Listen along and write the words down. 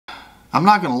I'm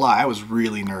not gonna lie, I was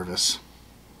really nervous.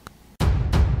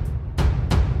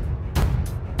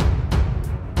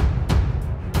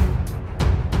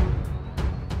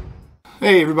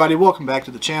 Hey everybody, welcome back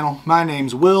to the channel. My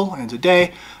name's Will, and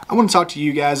today I want to talk to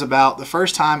you guys about the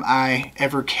first time I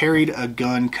ever carried a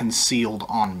gun concealed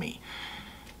on me.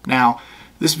 Now,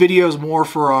 this video is more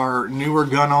for our newer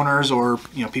gun owners, or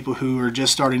people who are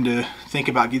just starting to think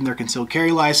about getting their concealed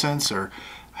carry license, or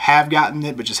have gotten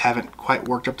it but just haven't quite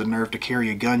worked up the nerve to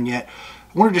carry a gun yet.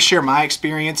 I wanted to share my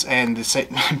experience and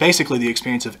basically the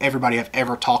experience of everybody I've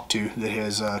ever talked to that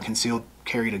has concealed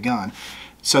carried a gun,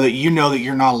 so that you know that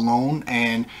you're not alone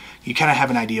and you kind of have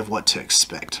an idea of what to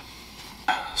expect.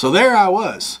 So there I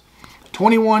was,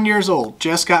 21 years old,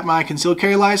 just got my concealed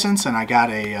carry license, and I got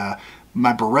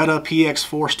my Beretta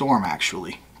PX4 Storm,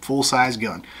 actually, full-size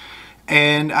gun.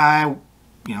 And I,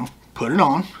 put it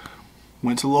on,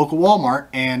 went to the local Walmart,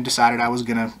 and decided I was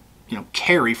gonna,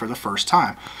 carry for the first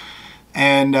time.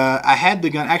 And I had the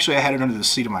gun, actually I had it under the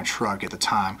seat of my truck at the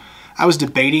time. I was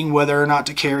debating whether or not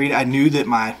to carry it. I knew that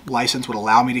my license would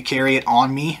allow me to carry it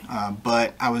on me,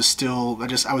 but I was still,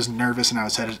 I was nervous and I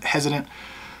was hesitant.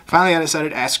 Finally I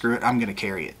decided, screw it, I'm gonna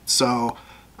carry it. So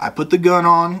I put the gun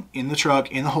on in the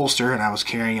truck, in the holster, and I was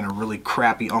carrying in a really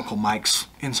crappy Uncle Mike's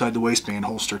inside the waistband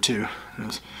holster too.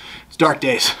 It's dark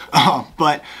days.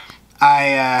 But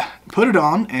I put it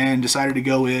on and decided to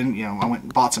go in. I went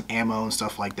and bought some ammo and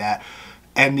stuff like that.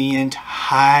 And the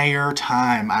entire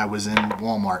time I was in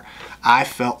Walmart, I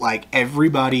felt like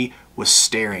everybody was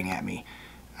staring at me.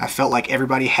 I felt like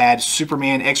everybody had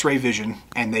Superman X-ray vision,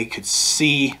 and they could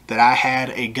see that I had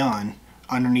a gun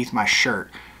underneath my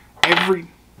shirt.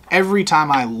 Every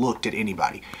time I looked at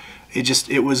anybody,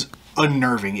 it was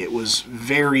unnerving. It was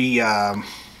very, well,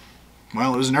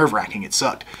 it was nerve-wracking. It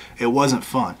sucked. It wasn't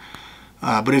fun.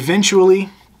 But eventually,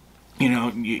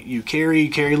 you carry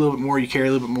a little bit more, you carry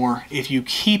a little bit more. If you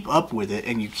keep up with it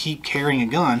and you keep carrying a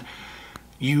gun,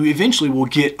 you eventually will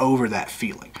get over that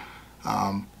feeling.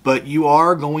 But you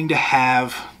are going to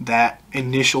have that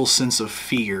initial sense of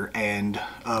fear and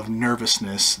of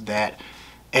nervousness that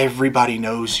everybody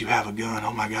knows you have a gun.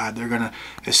 Oh my God, they're gonna,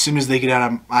 as soon as they get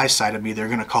out of eyesight of me, they're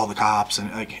gonna call the cops, and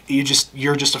like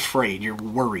you're just afraid, you're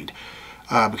worried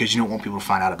because you don't want people to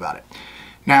find out about it.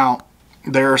 Now,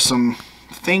 there are some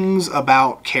things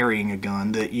about carrying a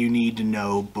gun that you need to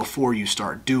know before you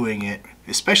start doing it,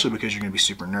 especially because you're going to be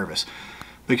super nervous,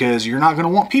 because you're not going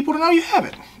to want people to know you have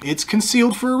it. It's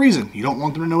concealed for a reason. You don't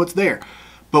want them to know it's there.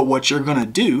 But what you're going to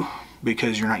do,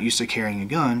 because you're not used to carrying a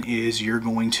gun, is you're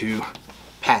going to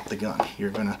pat the gun.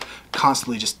 You're going to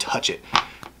constantly just touch it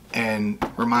and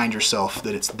remind yourself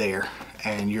that it's there,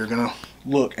 and you're going to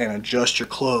look and adjust your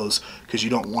clothes because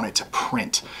you don't want it to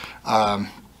print.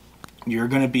 You're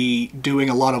going to be doing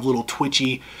a lot of little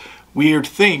twitchy, weird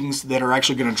things that are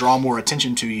actually going to draw more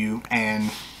attention to you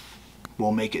and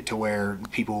will make it to where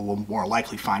people will more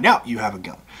likely find out you have a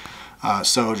gun.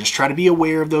 So just try to be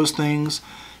aware of those things.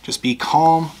 Just be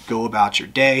calm, go about your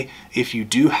day. If you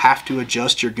do have to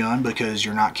adjust your gun because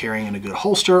you're not carrying in a good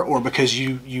holster, or because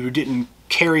you didn't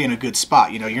carry in a good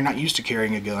spot, you're not used to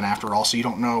carrying a gun after all, so you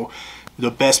don't know the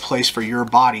best place for your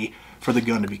body for the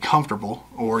gun to be comfortable,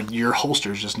 or your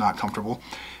holster is just not comfortable,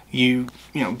 you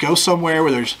go somewhere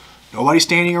where there's nobody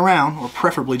standing around, or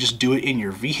preferably just do it in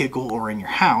your vehicle or in your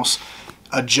house.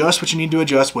 Adjust what you need to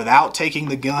adjust without taking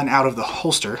the gun out of the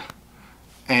holster,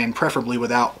 and preferably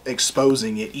without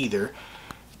exposing it either,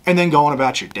 and then going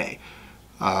about your day.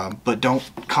 But don't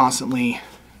constantly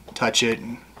touch it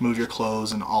and move your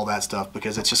clothes and all that stuff,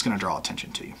 because it's just going to draw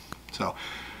attention to you. So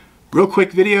real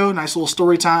quick video, nice little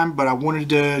story time, but I wanted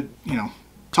to,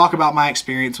 talk about my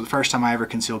experience with the first time I ever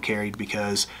concealed carried,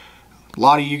 because a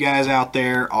lot of you guys out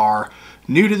there are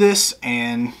new to this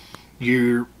and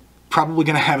you're probably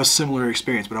going to have a similar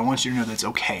experience, but I want you to know that it's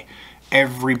okay.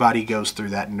 Everybody goes through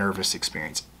that nervous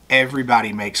experience.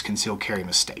 Everybody makes concealed carry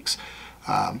mistakes.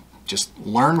 Just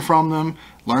learn from them,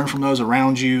 learn from those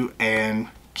around you, and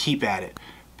keep at it.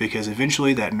 Because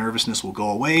eventually that nervousness will go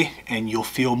away and you'll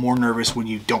feel more nervous when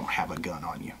you don't have a gun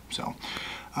on you. So,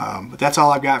 but that's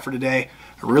all I've got for today.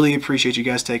 I really appreciate you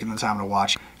guys taking the time to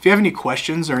watch. If you have any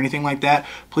questions or anything like that,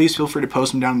 please feel free to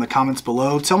post them down in the comments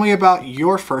below. Tell me about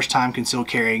your first time concealed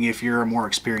carrying if you're a more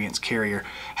experienced carrier.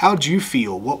 How did you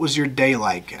feel? What was your day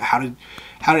like? How did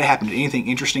it happen? Did anything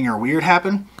interesting or weird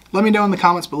happen? Let me know in the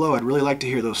comments below. I'd really like to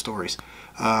hear those stories.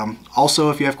 Also,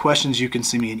 if you have questions, you can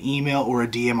send me an email or a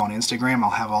DM on Instagram.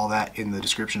 I'll have all that in the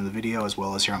description of the video, as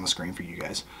well as here on the screen for you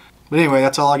guys. But anyway,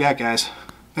 that's all I got, guys.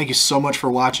 Thank you so much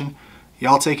for watching.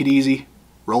 Y'all take it easy,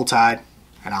 roll tide,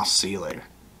 and I'll see you later.